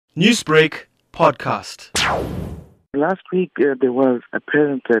Newsbreak Podcast. Last week, there was a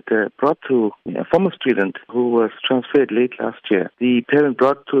parent that brought to a former student who was transferred late last year. The parent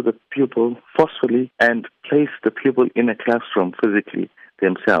brought to the pupil forcefully and placed the pupil in a classroom physically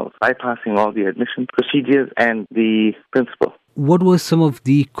themselves, bypassing all the admission procedures and the principal. What were some of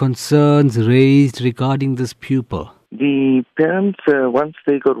the concerns raised regarding this pupil? The parents, once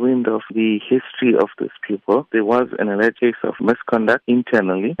they got wind of the history of this pupil, there was an alleged case of misconduct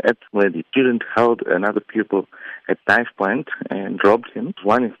internally where the student held another pupil at knife point and robbed him.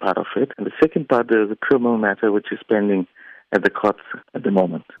 One is part of it. And the second part is a criminal matter which is pending at the courts at the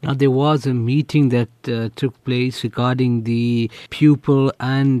moment. Now, there was a meeting that took place regarding the pupil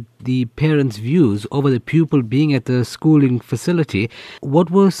and the parents' views over the pupil being at the schooling facility.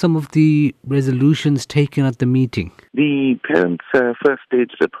 What were some of the resolutions taken at the meeting? The parents first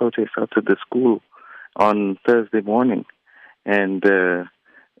staged a protest outside the school on Thursday morning, and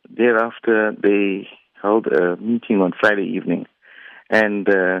thereafter they held a meeting on Friday evening. And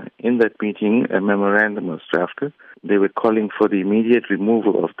in that meeting, a memorandum was drafted. They were calling for the immediate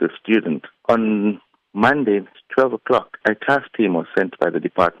removal of the student. On Monday, 12 o'clock, a task team was sent by the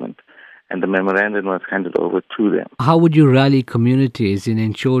department, and the memorandum was handed over to them. How would you rally communities in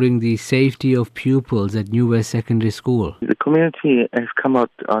ensuring the safety of pupils at New West Secondary School? The community has come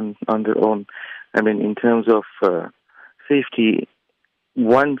out on their own. I mean, in terms of safety,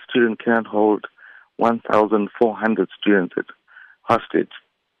 one student cannot hold 1,400 students at hostage.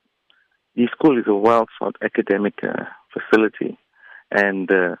 The school is a well-sought academic facility, and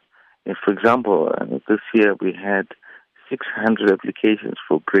if, for example, this year we had 600 applications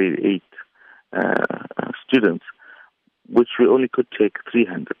for grade 8 students, which we only could take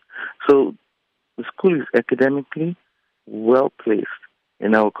 300. So the school is academically well placed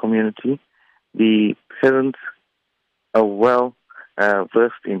in our community. The parents are well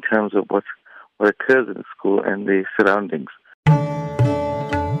versed in terms of what occurs in the school and the surroundings.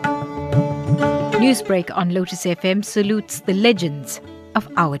 Newsbreak on Lotus FM salutes the legends of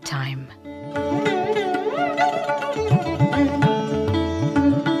our time.